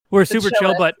We're super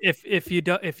chill, but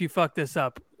if you fuck this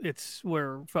up,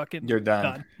 we're fucking you're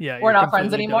done. Yeah, we're not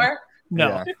friends anymore. No.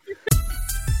 Yeah.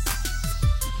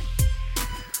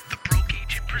 The Broke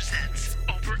Agent presents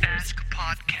Over Ask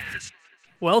Podcast.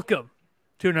 Welcome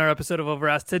to another episode of Over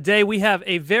Ask. Today we have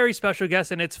a very special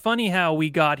guest, and it's funny how we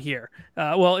got here.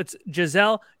 It's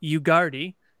Giselle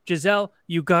Ugarte.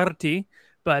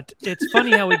 But it's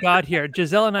funny how we got here.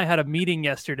 Giselle and I had a meeting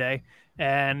yesterday,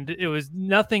 and it was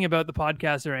nothing about the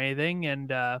podcast or anything.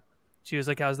 And she was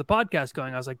like, "How's the podcast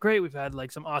going?" I was like, "Great. We've had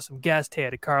like some awesome guests. Hey,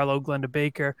 Carlo, Glenda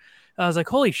Baker." I was like,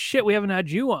 "Holy shit, we haven't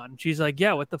had you on." She's like,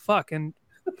 "Yeah, what the fuck?" And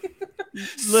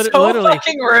literally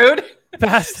fucking rude.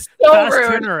 Fast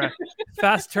turnaround.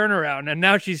 And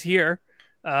now she's here.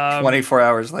 24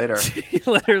 hours later.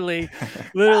 literally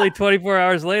 24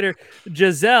 hours later.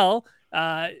 Giselle,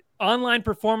 online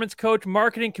performance coach,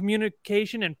 marketing,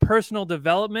 communication, and personal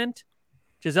development.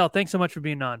 Giselle, thanks so much for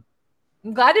being on.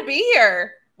 I'm glad to be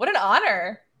here. What an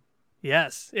honor.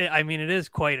 Yes. It is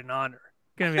quite an honor.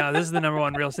 Gonna be honest, this is the number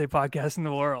one real estate podcast in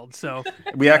the world. So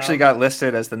we actually got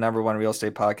listed as the number one real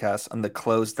estate podcast on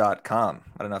theclose.com.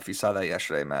 I don't know if you saw that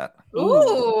yesterday, Matt.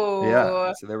 Ooh.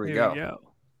 Yeah. So there we go. You go.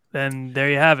 Then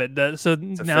there you have it.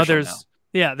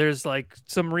 Now there's like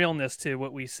some realness to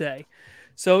what we say.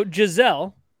 So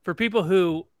Giselle, for people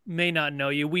who may not know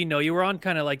you, we know you. We're on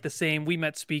kind of like the same. We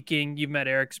met speaking. You've met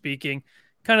Eric speaking.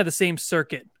 Kind of the same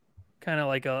circuit. Kind of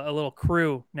like a little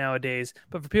crew nowadays.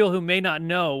 But for people who may not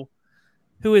know,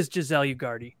 who is Giselle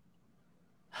Ugarte?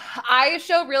 I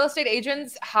show real estate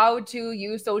agents how to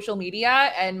use social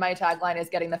media, and my tagline is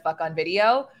getting the fuck on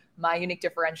video. My unique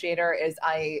differentiator is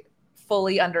I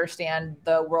fully understand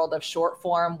the world of short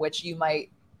form, which you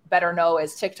might better know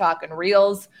as TikTok and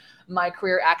Reels. My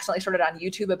career accidentally started on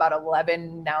YouTube about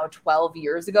 11, now 12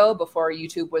 years ago, before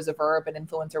YouTube was a verb and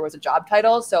influencer was a job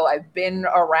title. So I've been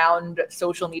around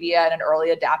social media and an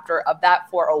early adapter of that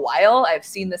for a while. I've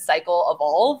seen the cycle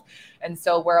evolve. And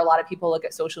so where a lot of people look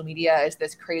at social media as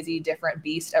this crazy different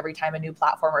beast every time a new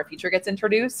platform or feature gets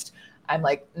introduced, I'm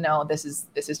like, no, this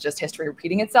is just history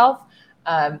repeating itself.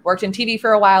 Worked in TV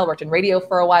for a while, worked in radio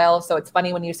for a while. So it's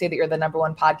funny when you say that you're the number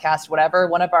one podcast, whatever.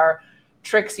 One of our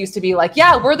tricks used to be like,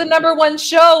 yeah, we're the number one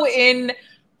show in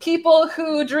people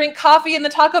who drink coffee in the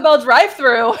Taco Bell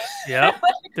drive-thru. Yeah.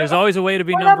 There's always a way to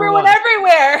be number one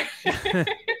everywhere. But you're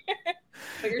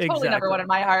totally Exactly. number one in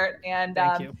my heart. And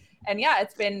Thank you. And yeah,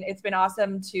 it's been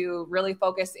awesome to really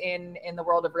focus in the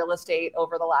world of real estate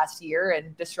over the last year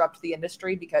and disrupt the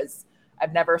industry, because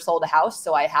I've never sold a house.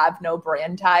 So I have no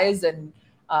brand ties and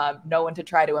no one to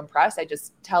try to impress. I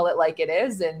just tell it like it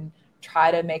is and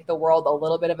try to make the world a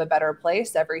little bit of a better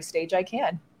place every stage I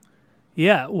can.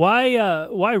 Yeah.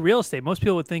 Why real estate? Most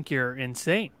people would think you're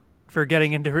insane for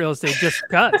getting into real estate just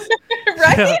because.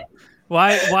 Right?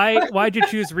 Why'd you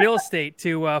choose real estate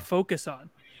to focus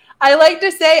on? I like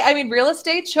to say, real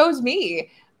estate chose me.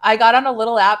 I got on a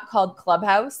little app called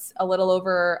Clubhouse a little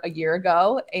over a year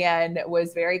ago and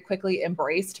was very quickly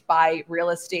embraced by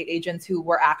real estate agents who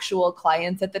were actual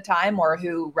clients at the time or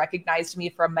who recognized me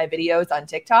from my videos on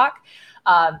TikTok.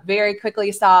 Very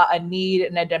quickly saw a need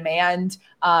and a demand.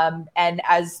 And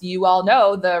as you all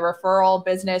know, the referral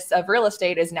business of real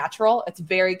estate is natural. It's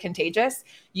very contagious.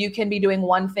 You can be doing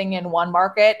one thing in one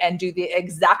market and do the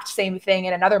exact same thing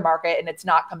in another market, and it's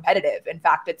not competitive. In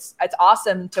fact, it's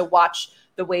awesome to watch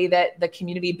the way that the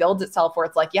community builds itself, where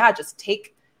it's like, yeah, just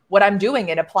take what I'm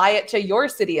doing and apply it to your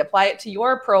city, apply it to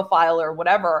your profile or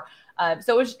whatever.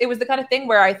 So it was the kind of thing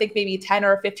where I think maybe 10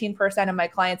 or 15% of my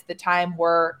clients at the time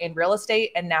were in real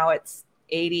estate, and now it's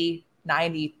 80,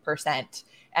 90%.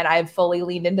 And I've fully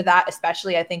leaned into that,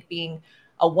 especially I think being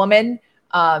a woman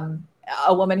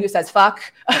who says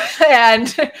fuck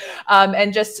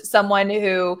and just someone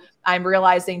who I'm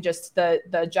realizing just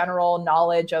the general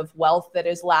knowledge of wealth that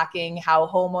is lacking, how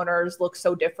homeowners look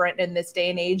so different in this day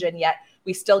and age. And yet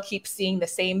we still keep seeing the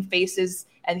same faces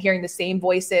and hearing the same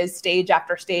voices stage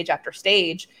after stage after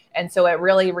stage. And so it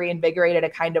really reinvigorated a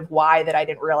kind of why that I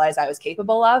didn't realize I was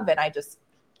capable of. And I just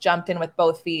jumped in with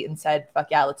both feet and said,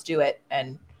 fuck yeah, let's do it.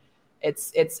 And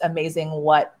it's amazing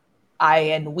what I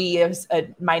and we as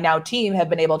my now team have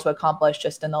been able to accomplish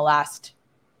just in the last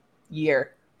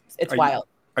year. It's wild.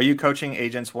 Are you coaching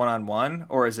agents one-on-one,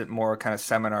 or is it more kind of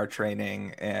seminar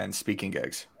training and speaking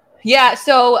gigs? Yeah.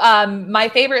 So my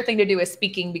favorite thing to do is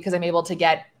speaking, because I'm able to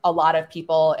get a lot of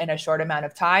people in a short amount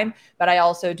of time. But I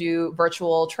also do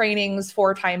virtual trainings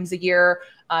 4 times a year.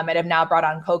 And have now brought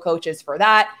on co-coaches for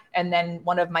that. And then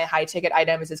one of my high ticket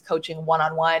items is coaching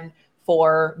one-on-one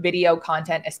for video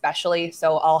content, especially.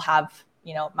 So I'll have,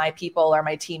 my people or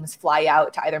my teams fly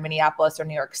out to either Minneapolis or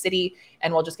New York City,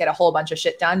 and we'll just get a whole bunch of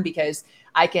shit done, because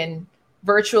I can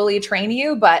virtually train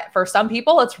you, but for some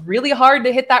people, it's really hard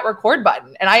to hit that record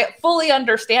button. And I fully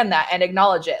understand that and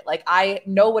acknowledge it. Like, I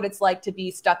know what it's like to be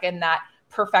stuck in that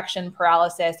perfection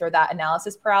paralysis or that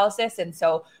analysis paralysis. And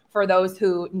so for those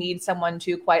who need someone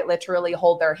to quite literally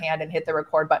hold their hand and hit the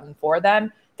record button for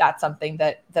them, that's something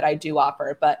that I do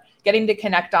offer. But getting to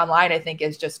connect online, I think,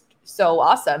 is just so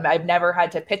awesome. I've never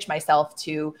had to pitch myself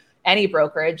to any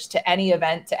brokerage, to any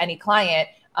event, to any client.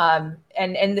 And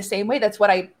in the same way, that's what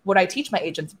I teach my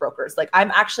agents and brokers. Like,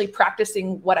 I'm actually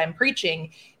practicing what I'm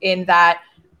preaching, in that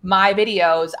my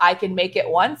videos, I can make it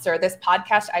once, or this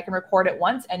podcast, I can record it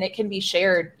once, and it can be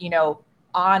shared,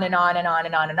 on and on and on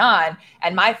and on and on.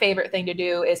 And my favorite thing to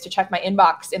do is to check my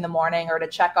inbox in the morning, or to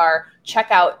check our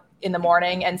checkout in the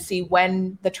morning and see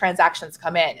when the transactions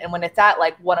come in. And when it's at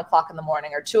like 1 o'clock in the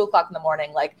morning or 2 o'clock in the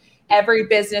morning, like, every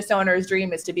business owner's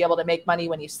dream is to be able to make money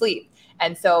when you sleep.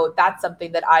 And so that's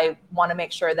something that I want to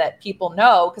make sure that people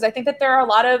know, because I think that there are a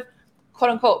lot of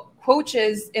quote unquote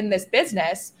coaches in this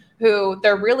business who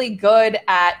they're really good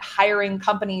at hiring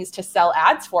companies to sell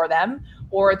ads for them,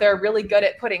 or they're really good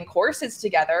at putting courses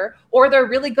together, or they're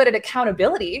really good at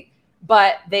accountability,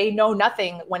 but they know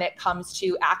nothing when it comes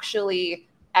to actually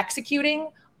executing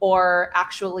or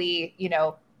actually,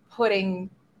 putting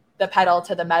the pedal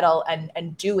to the metal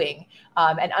and doing,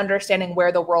 and understanding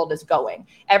where the world is going.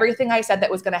 Everything I said that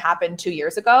was going to happen 2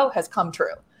 years ago has come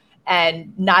true.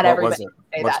 And not everybody can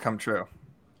say What's that. come true?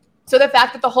 So the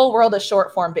fact that the whole world is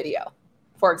short form video,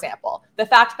 for example, the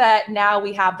fact that now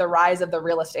we have the rise of the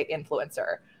real estate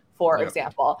influencer, for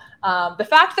example, the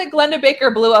fact that Glenda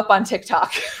Baker blew up on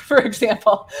TikTok, for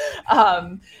example,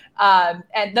 and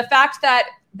the fact that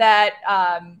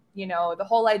the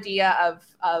whole idea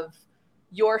of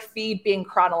your feed being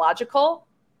chronological,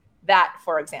 that,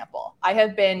 for example, I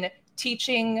have been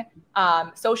teaching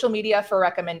social media for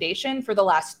recommendation for the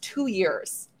last 2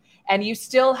 years. And you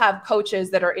still have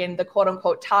coaches that are in the quote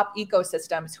unquote top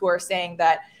ecosystems who are saying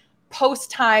that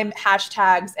post time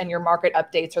hashtags and your market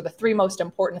updates are the 3 most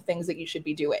important things that you should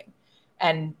be doing.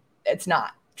 And it's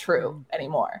not true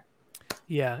anymore.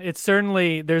 Yeah, it's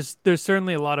certainly, there's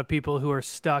certainly a lot of people who are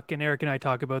stuck, and Eric and I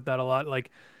talk about that a lot. Like,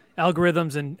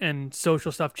 algorithms and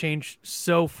social stuff change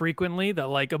so frequently that,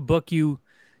 like, a book you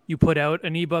put out,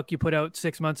 an ebook you put out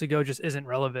 6 months ago just isn't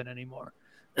relevant anymore.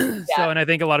 Yeah. So, and I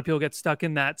think a lot of people get stuck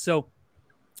in that. So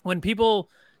when people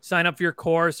sign up for your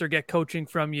course or get coaching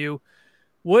from you,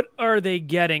 what are they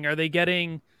getting? Are they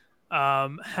getting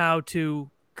how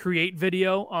to create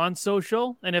video on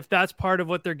social? And if that's part of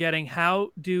what they're getting, how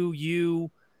do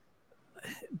you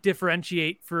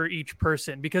differentiate for each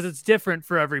person? Because it's different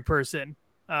for every person.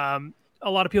 A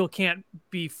lot of people can't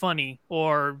be funny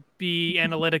or be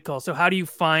analytical. So how do you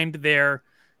find their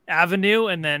avenue,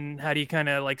 and then how do you kind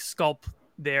of like sculpt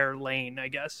their lane, I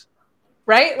guess?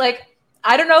 Right? Like,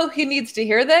 I don't know who needs to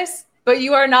hear this, but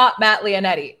you are not Matt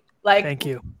Leonetti. Like, thank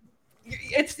you.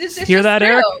 It's hear that, true.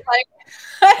 Eric? Like,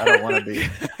 I don't want to be.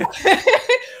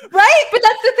 Right? But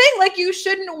that's the thing. Like, you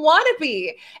shouldn't want to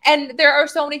be. And there are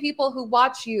so many people who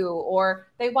watch you, or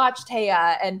they watch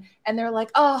Taya, and they're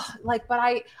like, oh, like, but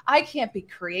I can't be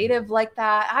creative like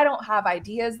that. I don't have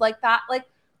ideas like that. Like,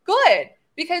 good.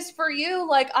 Because for you,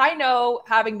 like, I know,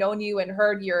 having known you and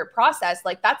heard your process,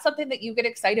 like, that's something that you get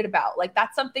excited about. Like,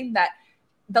 that's something that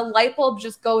the light bulb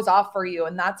just goes off for you.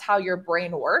 And that's how your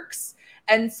brain works.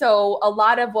 And so a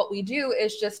lot of what we do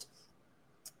is just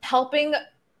helping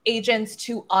agents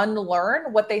to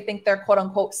unlearn what they think they're quote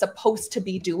unquote supposed to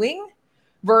be doing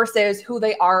versus who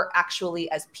they are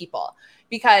actually as people.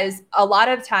 Because a lot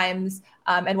of times,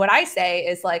 and what I say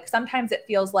is, like, sometimes it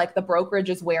feels like the brokerage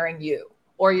is wearing you,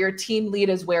 or your team lead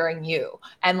is wearing you.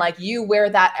 And like, you wear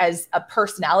that as a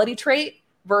personality trait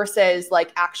versus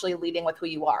like actually leading with who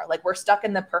you are. Like, we're stuck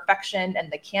in the perfection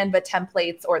and the Canva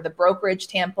templates or the brokerage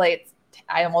templates.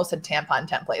 I almost said tampon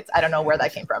templates. I don't know where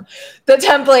that came from. The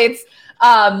templates.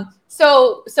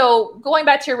 So going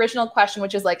back to your original question,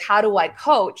 which is like, how do I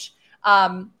coach?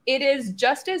 It is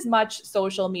just as much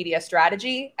social media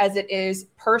strategy as it is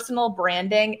personal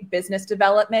branding, business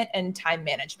development, and time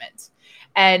management.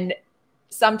 And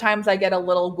sometimes I get a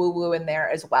little woo-woo in there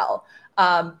as well.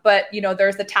 But,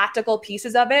 there's the tactical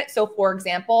pieces of it. So, for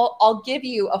example, I'll give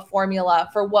you a formula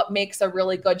for what makes a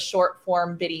really good short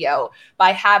form video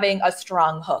by having a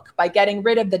strong hook, by getting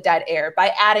rid of the dead air,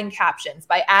 by adding captions,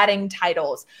 by adding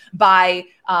titles, by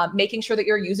making sure that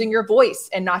you're using your voice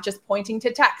and not just pointing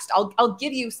to text. I'll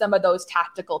give you some of those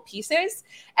tactical pieces.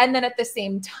 And then at the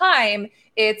same time,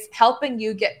 it's helping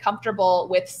you get comfortable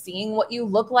with seeing what you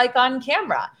look like on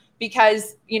camera.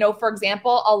 Because, for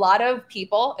example, a lot of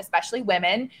people, especially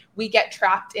women, we get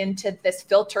trapped into this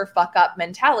filter fuck up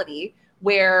mentality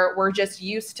where we're just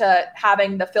used to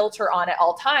having the filter on at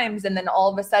all times. And then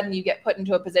all of a sudden you get put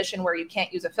into a position where you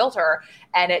can't use a filter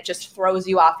and it just throws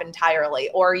you off entirely.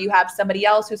 Or you have somebody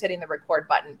else who's hitting the record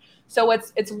button. So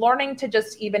it's learning to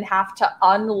just even have to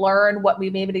unlearn what we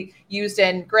maybe used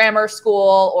in grammar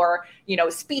school or,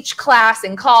 speech class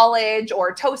in college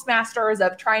or Toastmasters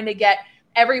of trying to get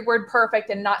every word perfect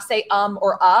and not say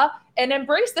or and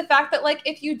embrace the fact that like,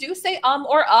 if you do say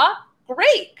or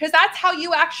great, because that's how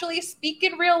you actually speak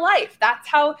in real life. That's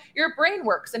how your brain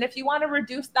works. And if you want to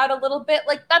reduce that a little bit,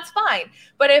 like that's fine.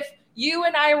 But if you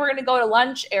and I were going to go to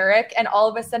lunch, Eric, and all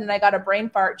of a sudden I got a brain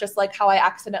fart, just like how I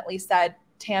accidentally said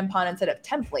tampon instead of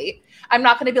template, I'm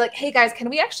not going to be like, hey guys, can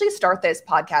we actually start this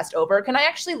podcast over? Can I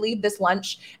actually leave this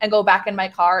lunch and go back in my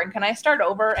car? And can I start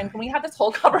over? And can we have this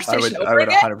whole conversation over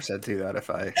again? I would 100% do that if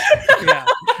I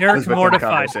Eric's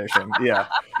mortified. Yeah.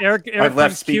 Eric I've left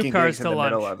brings cue speaking cards gigs in to the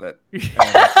lunch. middle of it.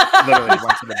 And literally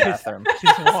went to the bathroom,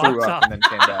 threw up, and then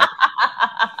came back.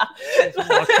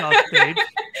 Walks off stage.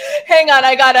 Hang on,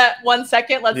 I got 1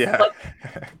 second. Let's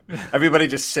Everybody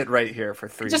just sit right here for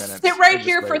 3 minutes. Just sit right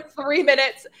here for 3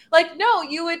 minutes. Like, no,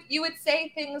 you would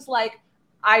say things like,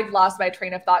 I've lost my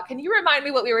train of thought. Can you remind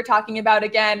me what we were talking about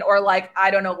again? Or like,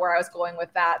 I don't know where I was going with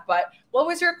that, but what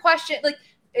was your question? Like,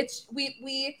 it's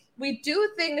we do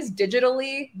things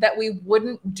digitally that we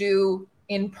wouldn't do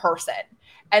in person.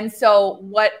 And so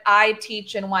what I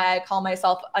teach and why I call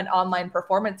myself an online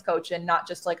performance coach and not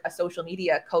just like a social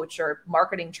media coach or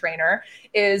marketing trainer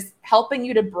is helping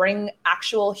you to bring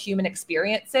actual human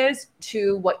experiences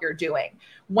to what you're doing.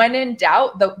 When in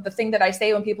doubt, the thing that I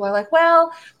say when people are like,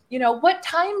 well, what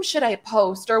time should I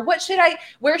post or where should I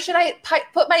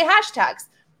put my hashtags?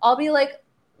 I'll be like,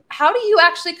 how do you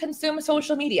actually consume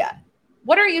social media?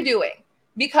 What are you doing?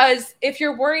 Because if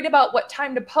you're worried about what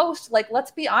time to post, like,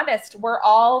 let's be honest, we're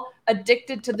all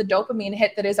addicted to the dopamine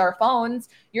hit that is our phones.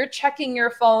 You're checking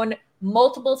your phone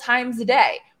multiple times a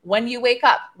day. When you wake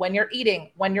up, when you're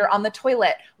eating, when you're on the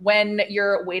toilet, when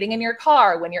you're waiting in your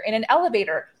car, when you're in an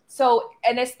elevator. So,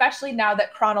 and especially now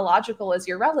that chronological is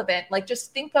irrelevant, like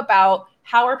just think about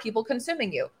how are people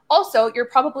consuming you? Also, you're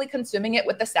probably consuming it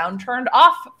with the sound turned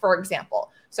off, for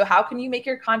example. So how can you make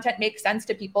your content make sense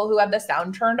to people who have the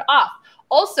sound turned off?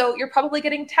 Also, you're probably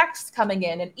getting texts coming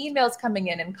in and emails coming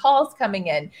in and calls coming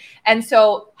in. And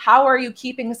so how are you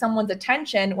keeping someone's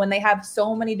attention when they have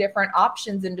so many different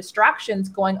options and distractions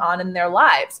going on in their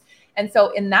lives? And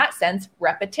so in that sense,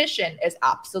 repetition is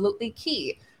absolutely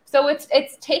key. So it's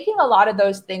taking a lot of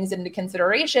those things into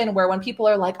consideration where when people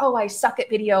are like, oh, I suck at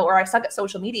video or I suck at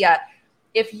social media,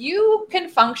 if you can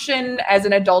function as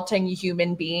an adulting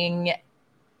human being,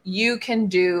 you can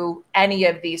do any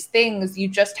of these things. You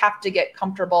just have to get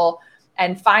comfortable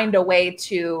and find a way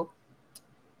to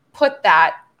put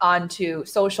that onto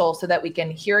social so that we can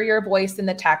hear your voice in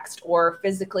the text or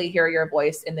physically hear your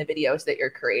voice in the videos that you're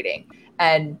creating.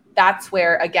 And that's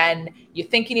where, again, you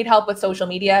think you need help with social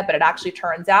media, but it actually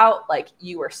turns out like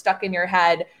you were stuck in your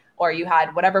head or you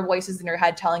had whatever voices in your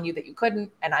head telling you that you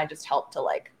couldn't. And I just helped to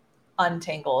like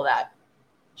untangle that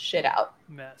shit out.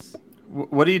 Mess.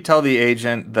 What do you tell the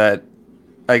agent that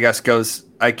I guess goes,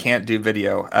 I can't do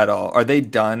video at all? Are they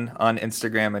done on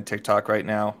Instagram and TikTok right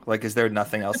now? Like, is there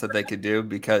nothing else that they could do?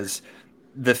 Because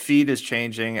the feed is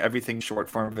changing, everything's short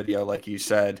form video, like you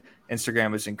said.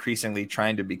 Instagram is increasingly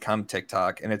trying to become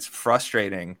TikTok, and it's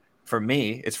frustrating for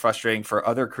me. It's frustrating for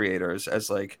other creators as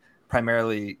like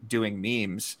primarily doing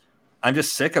memes. I'm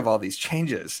just sick of all these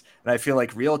changes. And I feel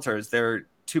like realtors, they're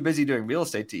too busy doing real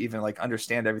estate to even like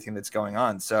understand everything that's going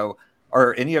on. So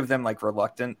are any of them like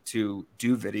reluctant to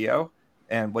do video?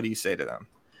 And what do you say to them?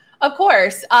 Of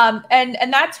course.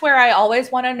 And that's where I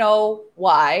always want to know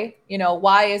why.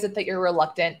 Why is it that you're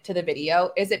reluctant to the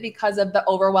video? Is it because of the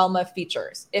overwhelm of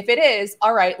features? If it is,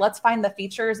 all right, let's find the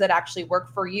features that actually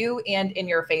work for you and in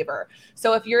your favor.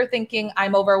 So if you're thinking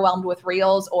I'm overwhelmed with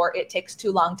Reels or it takes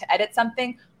too long to edit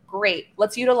something, great.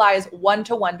 Let's utilize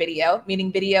one-to-one video, meaning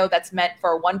video that's meant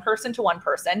for one person to one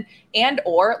person, and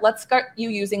or let's start you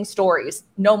using stories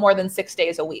no more than 6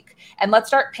 days a week. And let's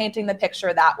start painting the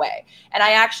picture that way. And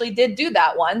I actually did do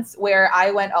that once where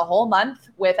I went a whole month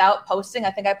without posting.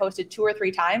 I think I posted 2 or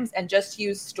 3 times and just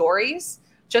used stories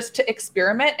just to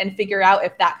experiment and figure out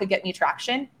if that could get me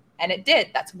traction. And it did.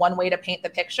 That's one way to paint the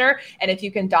picture. And if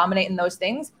you can dominate in those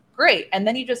things, great. And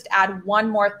then you just add one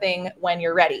more thing when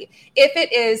you're ready. If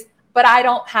it is, but I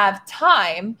don't have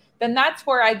time, then that's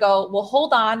where I go, well,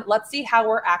 hold on. Let's see how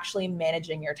we're actually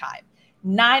managing your time.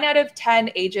 9 out of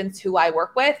 10 agents who I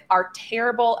work with are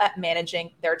terrible at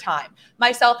managing their time,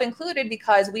 myself included,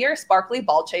 because we are sparkly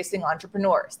ball chasing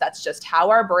entrepreneurs. That's just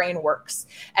how our brain works.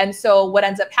 And so what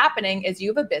ends up happening is you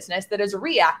have a business that is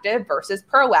reactive versus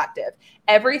proactive.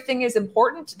 Everything is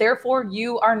important, therefore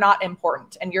you are not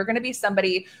important. And you're going to be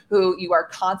somebody who you are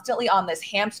constantly on this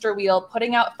hamster wheel,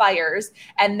 putting out fires.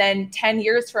 And then 10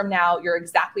 years from now, you're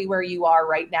exactly where you are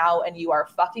right now. And you are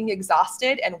fucking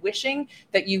exhausted and wishing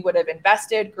that you would have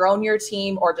invested, grown your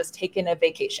team, or just taken a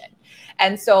vacation.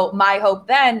 And so my hope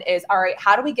then is, all right,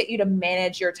 how do we get you to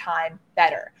manage your time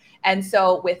better? And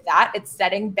so with that, it's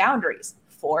setting boundaries.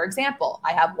 For example,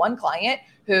 I have one client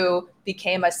who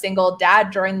became a single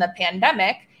dad during the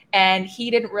pandemic, and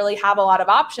he didn't really have a lot of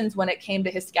options when it came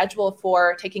to his schedule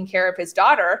for taking care of his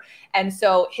daughter. And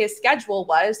so his schedule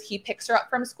was he picks her up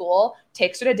from school,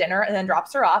 takes her to dinner, and then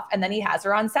drops her off, and then he has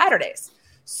her on Saturdays.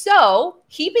 So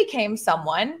he became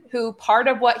someone who part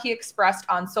of what he expressed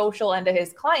on social and to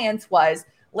his clients was,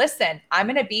 listen, I'm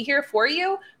going to be here for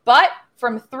you, but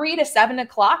from 3 to 7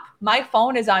 o'clock, my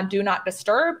phone is on do not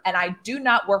disturb, and I do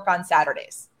not work on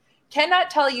Saturdays. Cannot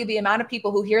tell you the amount of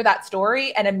people who hear that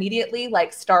story and immediately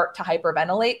like start to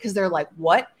hyperventilate because they're like,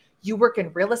 what? You work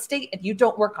in real estate and you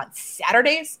don't work on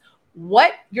Saturdays?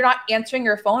 What? You're not answering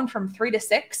your phone from 3 to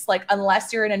 6, like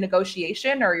unless you're in a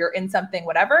negotiation or you're in something,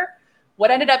 whatever. What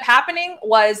ended up happening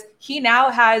was he now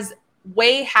has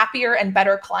way happier and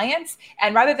better clients.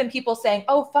 And rather than people saying,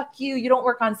 oh, fuck you, you don't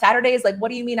work on Saturdays, like, what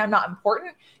do you mean I'm not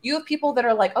important? You have people that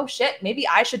are like, oh shit, maybe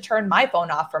I should turn my phone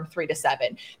off from 3 to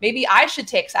 7. Maybe I should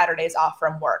take Saturdays off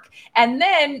from work. And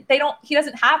then he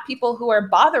doesn't have people who are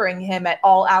bothering him at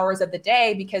all hours of the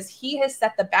day because he has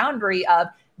set the boundary of,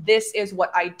 this is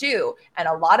what I do. And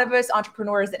a lot of us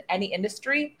entrepreneurs in any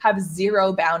industry have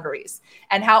zero boundaries.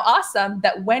 And how awesome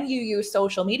that when you use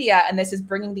social media, and this is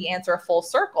bringing the answer full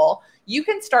circle, you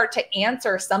can start to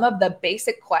answer some of the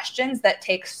basic questions that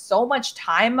take so much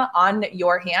time on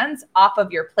your hands off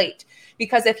of your plate.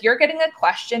 Because if you're getting a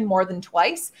question more than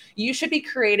twice, you should be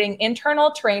creating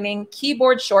internal training,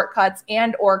 keyboard shortcuts,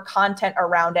 and or content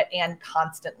around it, and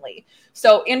constantly.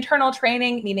 So internal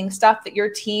training, meaning stuff that your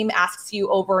team asks you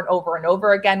over and over and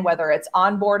over again, whether it's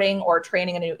onboarding or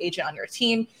training a new agent on your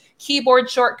team. Keyboard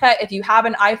shortcut, if you have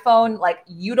an iPhone, like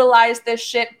utilize this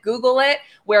shit, Google it,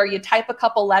 where you type a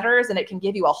couple letters and it can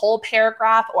give you a whole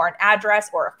paragraph or an address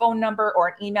or a phone number or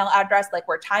an email address, like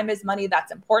where time is money,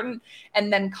 that's important.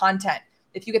 And then content.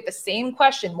 If you get the same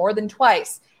question more than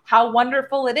twice, how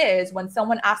wonderful it is when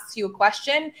someone asks you a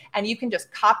question and you can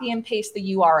just copy and paste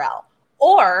the URL.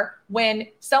 Or when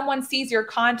someone sees your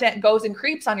content, goes and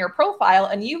creeps on your profile,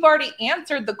 and you've already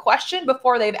answered the question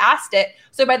before they've asked it.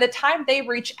 So by the time they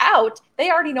reach out,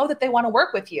 they already know that they want to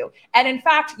work with you. And in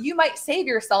fact, you might save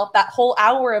yourself that whole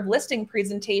hour of listing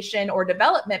presentation or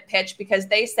development pitch because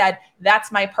they said,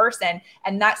 that's my person,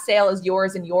 and that sale is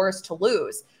yours and yours to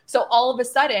lose. So all of a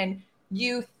sudden,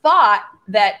 you thought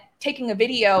that taking a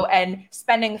video and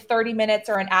spending 30 minutes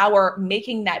or an hour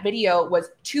making that video was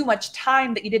too much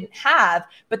time that you didn't have,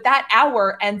 but that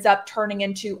hour ends up turning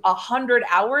into 100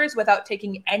 hours without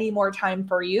taking any more time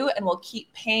for you, and will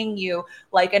keep paying you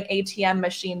like an ATM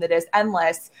machine that is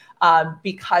endless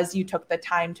because you took the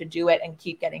time to do it and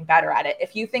keep getting better at it.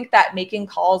 If you think that making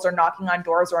calls or knocking on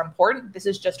doors are important, this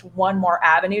is just one more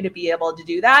avenue to be able to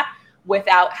do that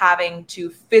without having to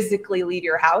physically leave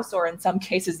your house, or in some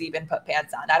cases even put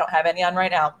pants on. I don't have any on right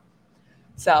now.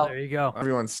 So there you go.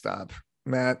 Everyone stop.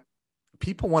 Matt,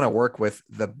 people want to work with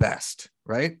the best,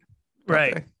 right?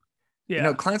 Right. Okay. Yeah. You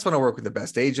know, clients want to work with the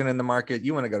best agent in the market.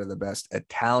 You want to go to the best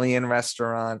Italian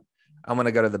restaurant. I want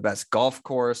to go to the best golf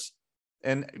course.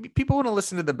 And people want to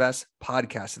listen to the best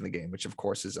podcast in the game, which of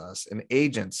course is us. And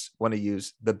agents want to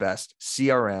use the best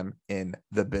CRM in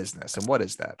the business. And what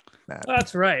is that, Matt?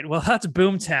 That's right. Well, that's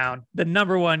Boomtown, the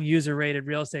 #1 user-rated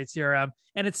real estate CRM.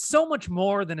 And it's so much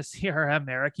more than a CRM,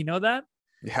 Eric. You know that?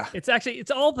 Yeah. It's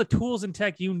all the tools and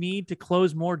tech you need to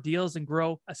close more deals and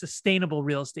grow a sustainable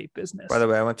real estate business. By the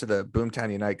way, I went to the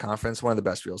Boomtown Unite conference, one of the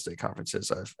best real estate conferences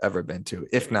I've ever been to,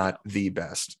 if not the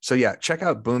best. So yeah, check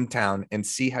out Boomtown and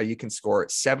see how you can score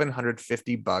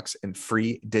 $750 in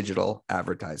free digital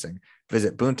advertising.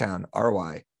 Visit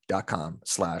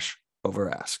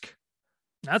boomtownry.com/overask.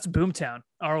 That's Boomtown,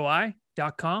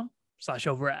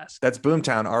 ROI.com/overask. That's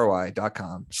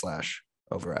boomtownry.com/overask.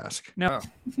 No,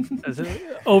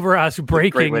 overask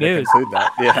breaking Great way news. to conclude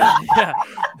that. Yeah. Yeah.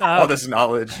 All this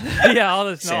knowledge. Yeah, all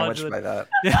this knowledge. Sandwiched by that.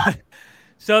 Yeah.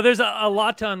 So there's a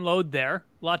lot to unload there,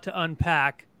 a lot to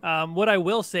unpack. What I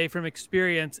will say from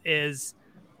experience is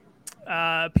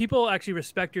people actually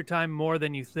respect your time more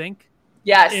than you think.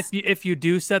 Yes. If you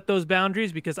do set those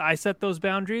boundaries, because I set those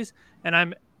boundaries, and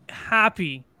I'm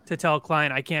happy to tell a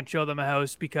client I can't show them a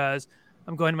house because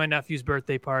I'm going to my nephew's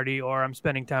birthday party, or I'm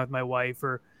spending time with my wife,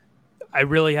 or I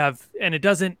really have, and it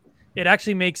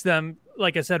actually makes them,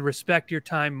 like I said, respect your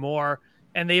time more,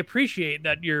 and they appreciate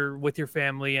that you're with your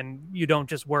family and you don't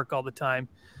just work all the time.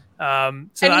 So and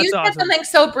that's you said awesome. something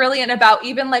so brilliant about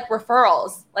even like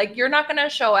referrals. Like you're not going to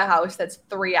show a house that's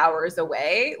 3 hours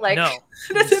away. Like No.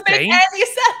 it doesn't make any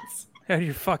sense. Out of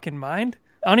your fucking mind?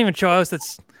 I don't even show a house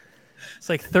it's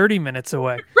like 30 minutes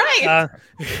away. Right.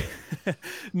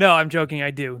 No, I'm joking. I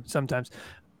do sometimes.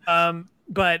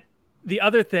 But the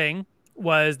other thing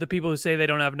was the people who say they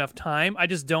don't have enough time. I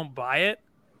just don't buy it.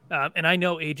 And I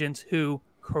know agents who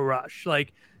crush.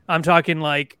 Like I'm talking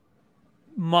like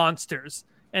monsters.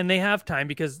 And they have time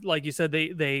because, like you said,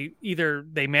 they either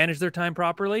they manage their time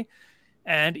properly,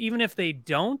 and even if they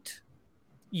don't,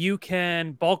 you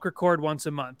can bulk record once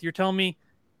a month. You're telling me,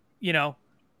 you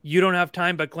don't have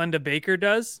time, but Glenda Baker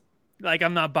does? Like,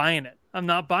 I'm not buying it. I'm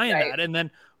not buying that. And then,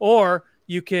 or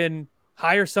you can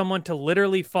hire someone to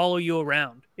literally follow you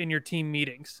around in your team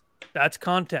meetings. That's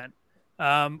content.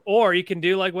 Or you can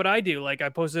do like what I do. Like I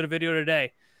posted a video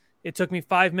today. It took me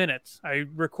 5 minutes. I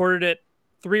recorded it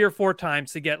 3 or 4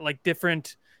 times to get like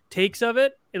different takes of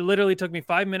it. It literally took me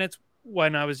 5 minutes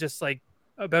when I was just like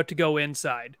about to go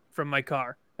inside from my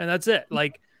car. And that's it.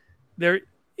 Like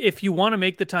if you want to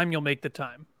make the time, you'll make the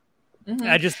time. Mm-hmm.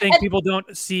 I just think people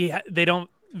they don't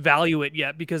value it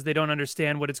yet because they don't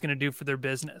understand what it's going to do for their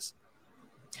business.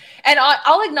 And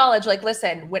I'll acknowledge, like,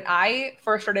 listen, when I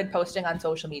first started posting on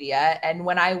social media and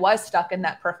when I was stuck in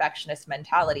that perfectionist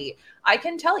mentality, I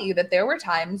can tell you that there were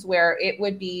times where it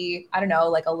would be, I don't know,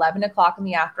 like 11 o'clock in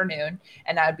the afternoon,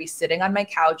 and I would be sitting on my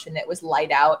couch and it was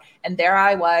light out. And there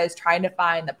I was trying to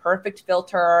find the perfect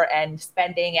filter and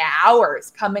spending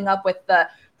hours coming up with the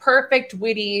perfect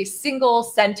witty single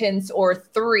sentence or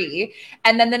 3.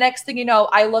 And then the next thing you know,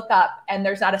 I look up and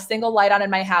there's not a single light on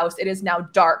in my house. It is now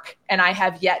dark and I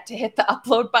have yet to hit the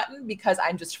upload button because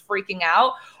I'm just freaking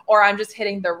out, or I'm just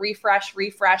hitting the refresh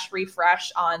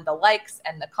on the likes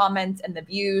and the comments and the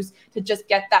views to just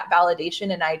get that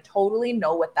validation. And I totally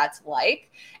know what that's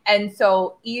like. And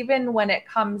so even when it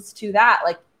comes to that,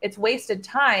 like it's wasted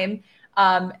time.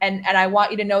 And I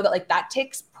want you to know that like that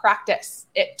takes practice.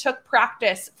 It took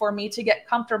practice for me to get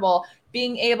comfortable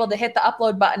being able to hit the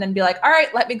upload button and be like, all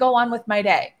right, let me go on with my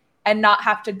day and not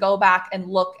have to go back and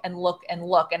look.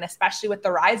 And especially with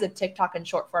the rise of TikTok and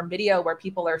short form video where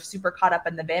people are super caught up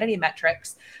in the vanity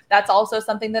metrics, that's also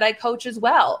something that I coach as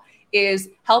well, is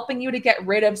helping you to get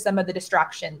rid of some of the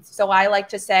distractions. So I like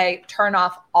to say, turn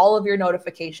off all of your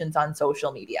notifications on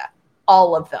social media,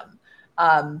 all of them.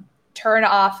 Turn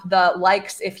off the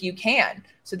likes if you can,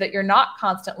 so that you're not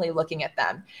constantly looking at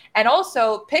them. And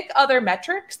also pick other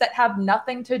metrics that have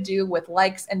nothing to do with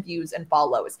likes and views and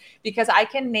follows, because I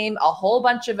can name a whole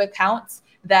bunch of accounts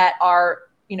that are,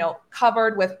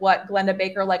 covered with what Glenda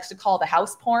Baker likes to call the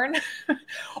house porn,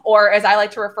 or as I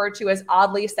like to refer to as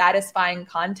oddly satisfying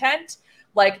content.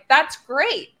 Like, that's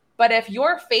great. But if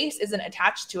your face isn't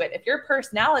attached to it, if your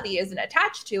personality isn't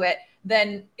attached to it,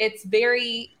 then it's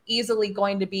very easily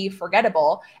going to be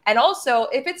forgettable. And also,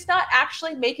 if it's not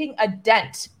actually making a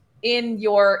dent in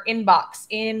your inbox,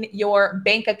 in your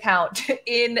bank account,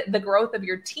 in the growth of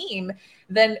your team,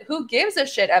 then who gives a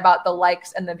shit about the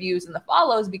likes and the views and the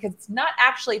follows, because it's not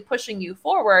actually pushing you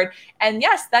forward. And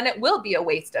yes, then it will be a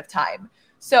waste of time.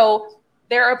 So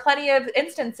there are plenty of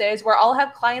instances where I'll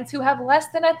have clients who have less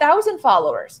than 1,000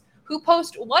 followers, who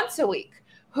post once a week,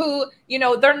 who,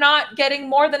 they're not getting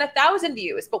more than 1,000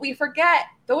 views, but we forget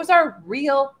those are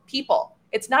real people.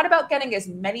 It's not about getting as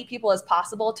many people as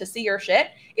possible to see your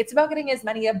shit. It's about getting as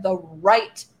many of the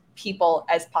right people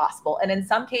as possible. And in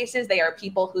some cases, they are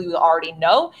people who you already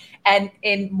know. And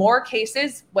in more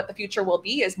cases, what the future will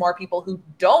be is more people who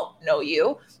don't know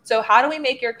you. So how do we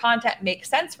make your content make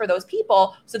sense for those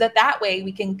people so that way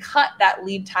we can cut that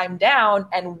lead time down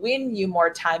and win you more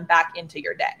time back into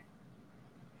your day?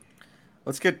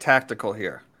 Let's get tactical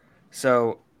here.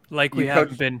 So, like we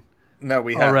have been. No,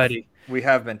 we have already. We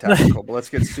have been tactical, but let's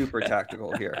get super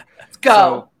tactical here. Let's go.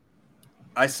 So,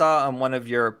 I saw on one of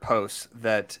your posts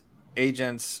that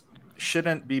agents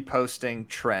shouldn't be posting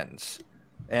trends,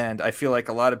 and I feel like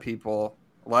a lot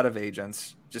of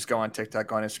agents just go on TikTok,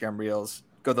 go on Instagram Reels,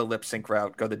 go the lip sync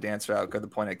route, go the dance route, go the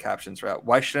pointed captions route.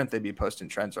 Why shouldn't they be posting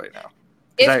trends right now?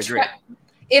 I agree.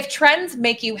 If trends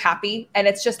make you happy and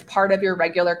it's just part of your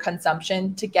regular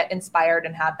consumption to get inspired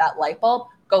and have that light bulb,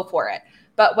 go for it.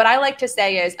 But what I like to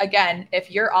say is, again,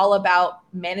 if you're all about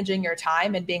managing your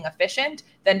time and being efficient,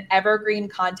 then evergreen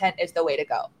content is the way to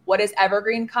go. What is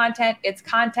evergreen content? It's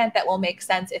content that will make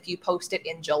sense if you post it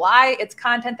in July. It's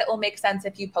content that will make sense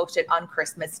if you post it on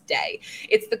Christmas Day.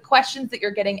 It's the questions that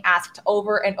you're getting asked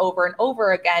over and over and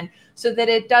over again, so that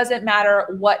it doesn't matter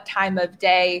what time of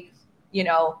day, you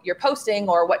know, you're posting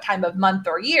or what time of month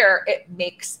or year, it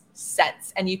makes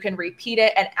sense. And you can repeat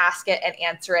it and ask it and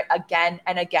answer it again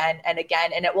and again and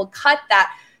again. And it will cut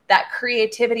that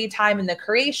creativity time and the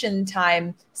creation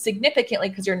time significantly,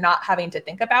 because you're not having to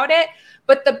think about it.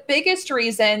 But the biggest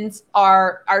reasons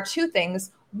are two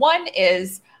things. One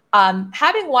is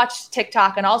having watched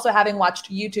TikTok and also having watched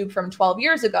YouTube from 12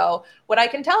 years ago, what I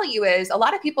can tell you is a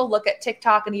lot of people look at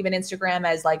TikTok and even Instagram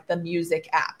as like the music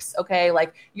apps. Okay.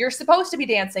 Like you're supposed to be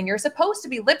dancing, you're supposed to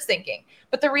be lip syncing.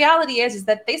 But the reality is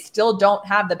that they still don't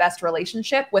have the best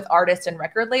relationship with artists and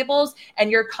record labels.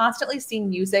 And you're constantly seeing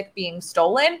music being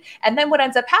stolen. And then what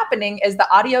ends up happening is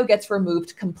the audio gets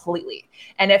removed completely.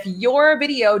 And if your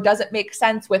video doesn't make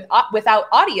sense without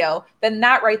audio, then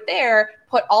that right there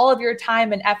put all of your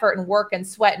time and effort and work and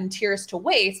sweat and tears to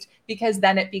waste, because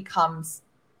then it becomes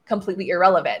completely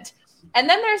irrelevant. And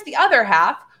then there's the other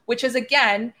half, which is,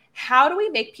 again, how do we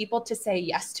make people to say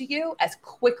yes to you as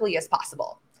quickly as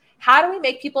possible? How do we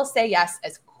make people say yes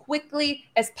as quickly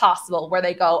as possible, where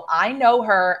they go, I know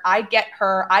her, I get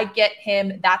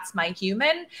him, that's my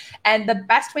human. And the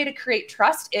best way to create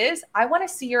trust is, I want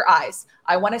to see your eyes.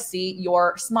 I want to see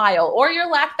your smile, or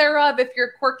your lack thereof if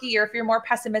you're quirky or if you're more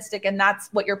pessimistic and that's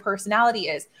what your personality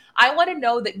is. I want to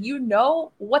know that you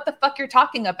know what the fuck you're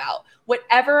talking about,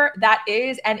 whatever that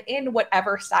is, and in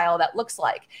whatever style that looks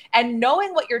like. And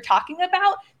knowing what you're talking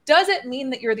about doesn't mean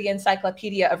that you're the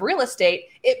encyclopedia of real estate.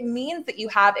 It means that you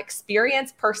have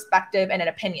experience, perspective, and an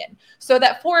opinion. So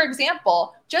that, for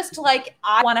example, just like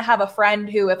I want to have a friend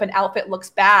who, if an outfit looks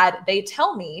bad, they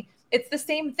tell me, it's the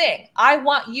same thing. I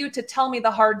want you to tell me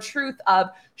the hard truth of,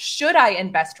 should I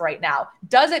invest right now?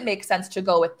 Does it make sense to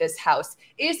go with this house?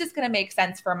 Is this going to make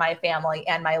sense for my family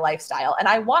and my lifestyle? And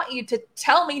I want you to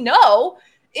tell me no,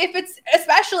 if it's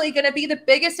especially going to be the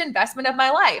biggest investment of my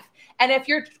life. And if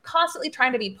you're constantly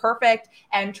trying to be perfect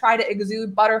and try to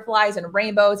exude butterflies and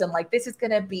rainbows and like, this is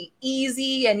going to be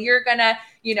easy and you're going to,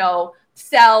 you know,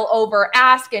 sell over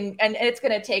ask and it's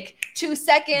going to take 2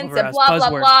 seconds and blah, blah,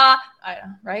 blah.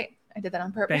 Right? I did that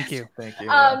on purpose. Thank you.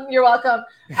 You're welcome.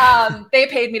 They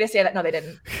paid me to say that. No, they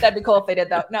didn't. That'd be cool if they did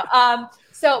though. No.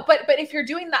 But if you're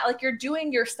doing that, like, you're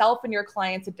doing yourself and your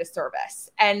clients a disservice.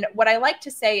 And what I like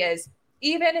to say is,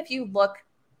 even if you look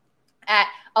at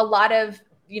a lot of,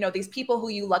 you know, these people who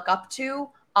you look up to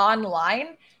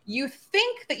online, you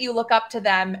think that you look up to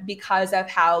them because of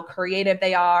how creative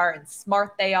they are and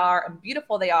smart they are and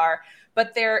beautiful they are.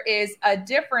 But there is a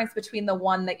difference between the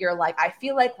one that you're like, I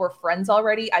feel like we're friends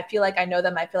already. I feel like I know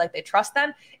them. I feel like they trust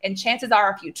them. And chances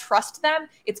are, if you trust them,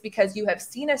 it's because you have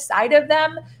seen a side of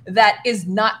them that is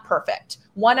not perfect.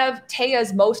 One of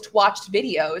Taya's most watched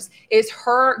videos is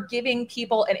her giving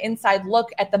people an inside look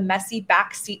at the messy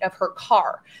back seat of her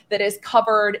car that is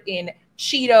covered in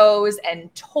Cheetos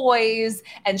and toys,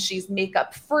 and she's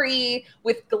makeup free.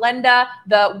 With Glenda,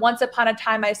 the Once Upon a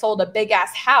Time I Sold a Big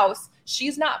Ass House,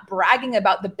 she's not bragging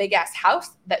about the big ass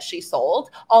house that she sold,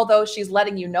 although she's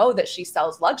letting you know that she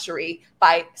sells luxury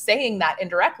by saying that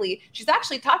indirectly. She's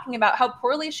actually talking about how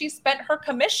poorly she spent her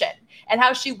commission and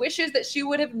how she wishes that she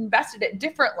would have invested it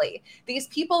differently. These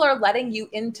people are letting you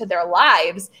into their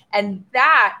lives, and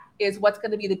that is what's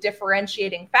going to be the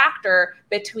differentiating factor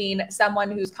between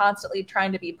someone who's constantly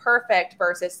trying to be perfect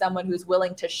versus someone who's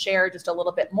willing to share just a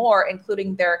little bit more,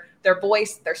 including their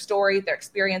voice, their story, their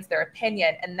experience, their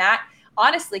opinion. And that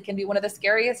honestly can be one of the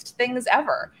scariest things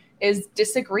ever, is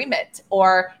disagreement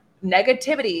or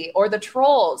negativity or the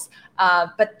trolls.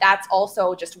 But that's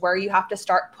also just where you have to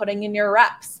start putting in your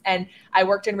reps. And I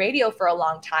worked in radio for a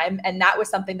long time, and that was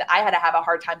something that I had to have a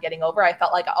hard time getting over. I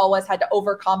felt like I always had to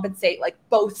overcompensate like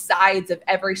both sides of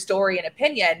every story and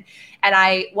opinion.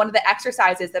 And one of the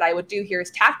exercises that I would do here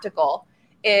is tactical,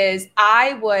 is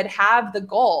I would have the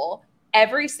goal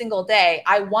every single day,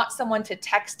 I want someone to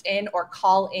text in or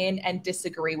call in and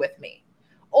disagree with me,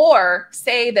 or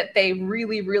say that they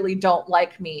really, really don't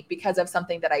like me because of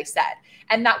something that I said.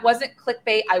 And that wasn't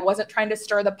clickbait. I wasn't trying to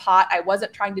stir the pot. I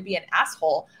wasn't trying to be an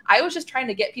asshole. I was just trying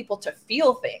to get people to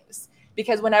feel things,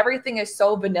 because when everything is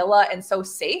so vanilla and so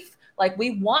safe, like,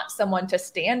 we want someone to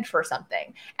stand for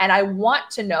something. And I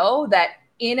want to know that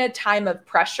in a time of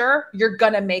pressure, you're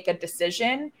going to make a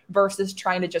decision versus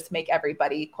trying to just make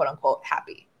everybody, quote unquote,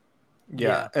 happy.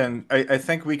 Yeah. And I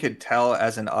think we could tell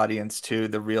as an audience too,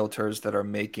 the realtors that are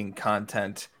making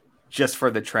content just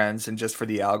for the trends and just for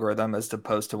the algorithm, as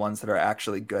opposed to ones that are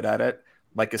actually good at it.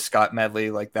 Like a Scott Medley,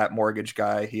 like that mortgage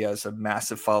guy, he has a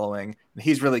massive following.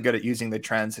 He's really good at using the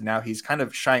trends, and now he's kind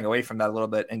of shying away from that a little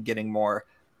bit and getting more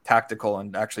tactical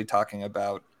and actually talking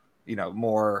about,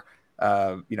 more,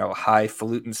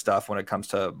 highfalutin stuff when it comes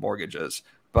to mortgages.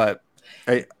 But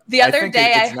the other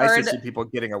day I it's nice heard to see people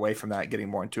getting away from that, getting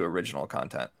more into original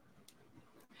content.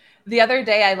 The other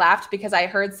day I laughed because I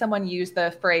heard someone use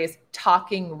the phrase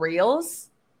talking reels.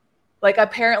 Like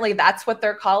apparently that's what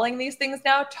they're calling these things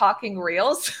now, talking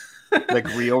reels. Like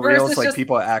real reels, like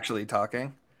people actually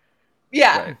talking.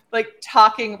 Yeah, right. Like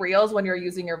talking reels when you're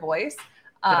using your voice.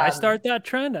 Did I start that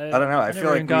trend? I don't know. I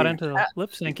feel like got into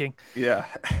lip syncing. Yeah.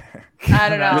 I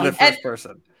don't know. You're the first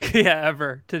person. Yeah,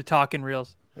 ever to talk in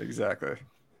reels. Exactly.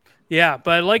 Yeah,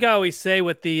 but like I always say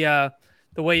with the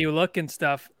way you look and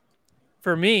stuff,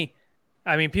 for me,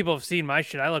 I mean, people have seen my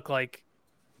shit. I look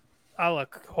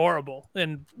horrible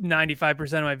in 95%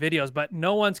 of my videos, but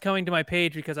no one's coming to my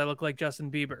page because I look like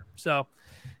Justin Bieber. So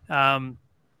I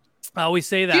always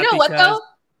say that. You know what though?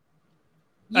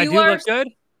 I do look good.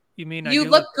 You mean you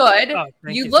look good? Oh,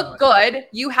 you look good.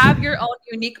 You have your own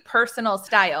unique personal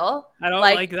style. I don't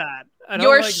like that.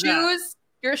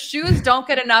 Your shoes don't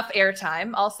get enough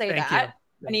airtime. I'll say Thank that.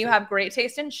 You. And you have great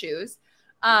taste in shoes.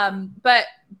 But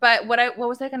what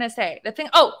was I going to say?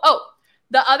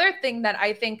 The other thing that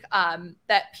I think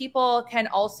that people can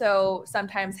also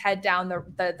sometimes head down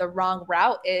the wrong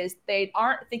route is they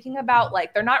aren't thinking about,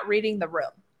 like, they're not reading the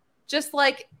room, just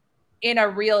like in a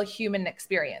real human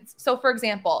experience. So for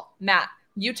example, Matt,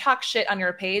 you talk shit on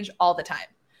your page all the time.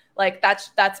 Like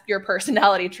that's your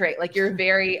personality trait. Like you're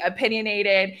very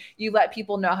opinionated. You let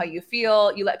people know how you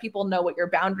feel. You let people know what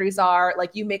your boundaries are.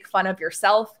 Like you make fun of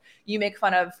yourself. You make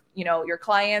fun of, your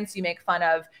clients. You make fun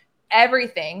of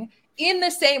everything in the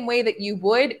same way that you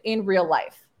would in real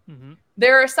life. Mm-hmm.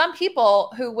 There are some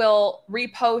people who will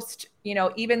repost,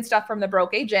 even stuff from the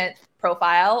Broke Agent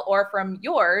profile or from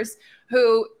yours,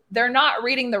 who they're not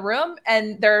reading the room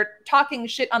and they're talking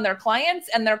shit on their clients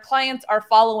and their clients are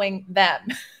following them.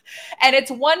 And it's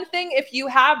one thing if you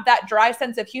have that dry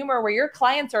sense of humor where your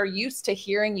clients are used to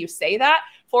hearing you say that.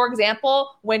 For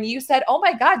example, when you said, "Oh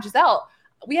my God, Giselle,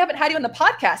 we haven't had you on the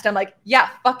podcast." I'm like,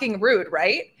 yeah, fucking rude,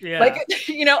 right? Yeah. Like,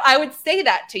 I would say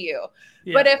that to you.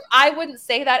 Yeah. But if I wouldn't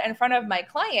say that in front of my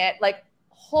client, like,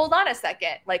 hold on a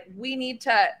second, like we need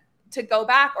to go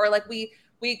back, or like we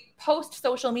post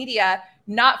social media,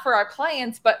 not for our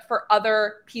clients, but for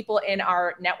other people in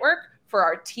our network, for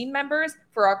our team members,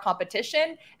 for our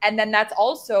competition. And then that's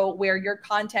also where your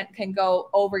content can go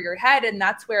over your head. And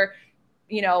that's where,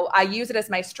 I use it as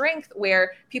my strength,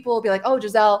 where people will be like, "Oh,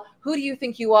 Giselle, who do you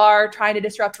think you are trying to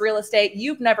disrupt real estate?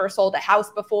 You've never sold a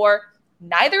house before.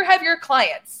 Neither have your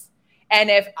clients. And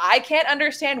if I can't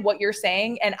understand what you're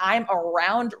saying and I'm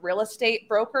around real estate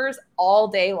brokers all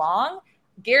day long,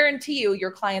 guarantee you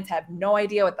your clients have no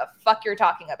idea what the fuck you're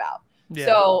talking about." Yeah.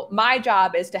 So my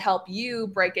job is to help you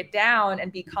break it down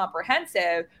and be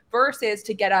comprehensive versus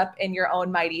to get up in your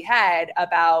own mighty head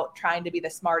about trying to be the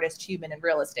smartest human in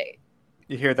real estate.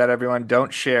 You hear that, everyone?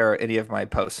 Don't share any of my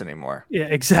posts anymore. Yeah,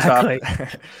 exactly.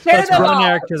 Share them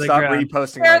all. Stop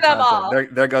reposting share my them content.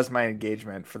 all. There goes my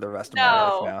engagement for the rest of my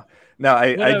life now. No,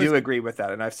 I do agree with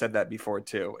that. And I've said that before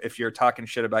too. If you're talking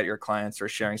shit about your clients or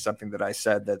sharing something that I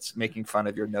said that's making fun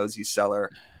of your nosy seller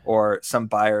or some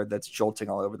buyer that's jolting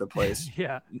all over the place,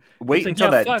 wait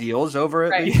until that deal's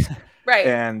over at least. Right.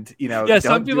 And,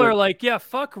 some people are like, yeah,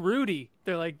 fuck Rudy.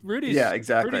 They're like, Rudy's on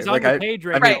the page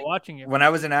right now watching you. When I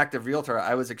was an active realtor,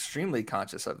 I was extremely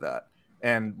conscious of that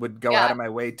and would go out of my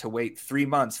way to wait 3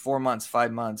 months, 4 months,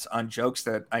 5 months on jokes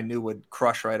that I knew would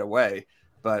crush right away.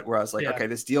 But where I was like, okay,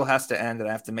 this deal has to end and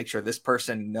I have to make sure this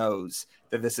person knows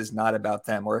that this is not about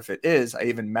them. Or if it is, I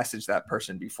even message that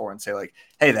person before and say like,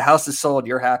 "Hey, the house is sold.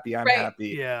 You're happy. I'm happy.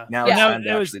 Yeah. Now it's time to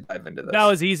actually dive into this." That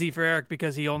was easy for Eric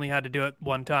because he only had to do it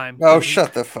one time. Oh,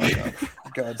 shut the fuck up.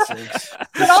 For God's sakes.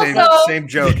 Same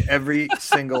joke every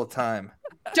single time.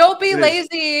 Don't be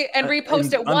lazy and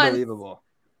repost it once. Unbelievable.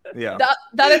 Yeah.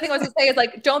 The other thing I was going to say is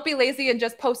like, don't be lazy and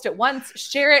just post it once.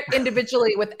 Share it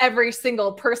individually with every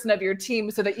single person of your team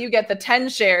so that you get the 10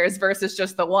 shares versus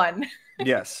just the one.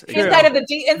 Yes. inside of the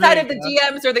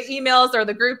DMs or the emails or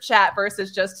the group chat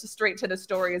versus just straight to the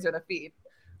stories or the feed.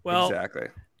 Well, exactly.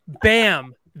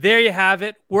 Bam. There you have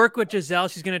it. Work with Giselle.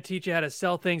 She's going to teach you how to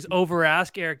sell things over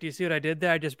ask. Eric, do you see what I did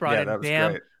there? I just brought in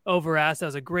Bam great. Over ask. That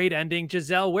was a great ending.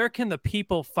 Giselle, where can the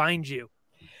people find you?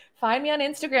 Find me on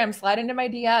Instagram. Slide into my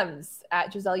DMs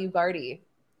at Giselle Ugarte.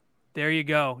 There you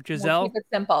go. Giselle. We'll keep it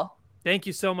simple. Thank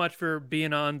you so much for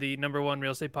being on the #1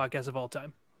 real estate podcast of all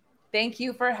time. Thank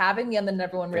you for having me on the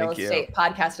number one real Thank you. estate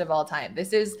podcast of all time.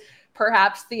 This is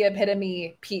perhaps the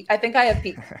epitome peak. I think I have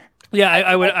peaked. Yeah,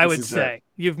 I would is say it.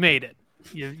 you've made it.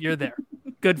 You're there.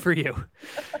 Good for you.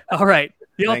 All right.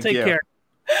 Y'all Thank take you. care.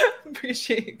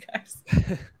 Appreciate you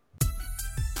guys.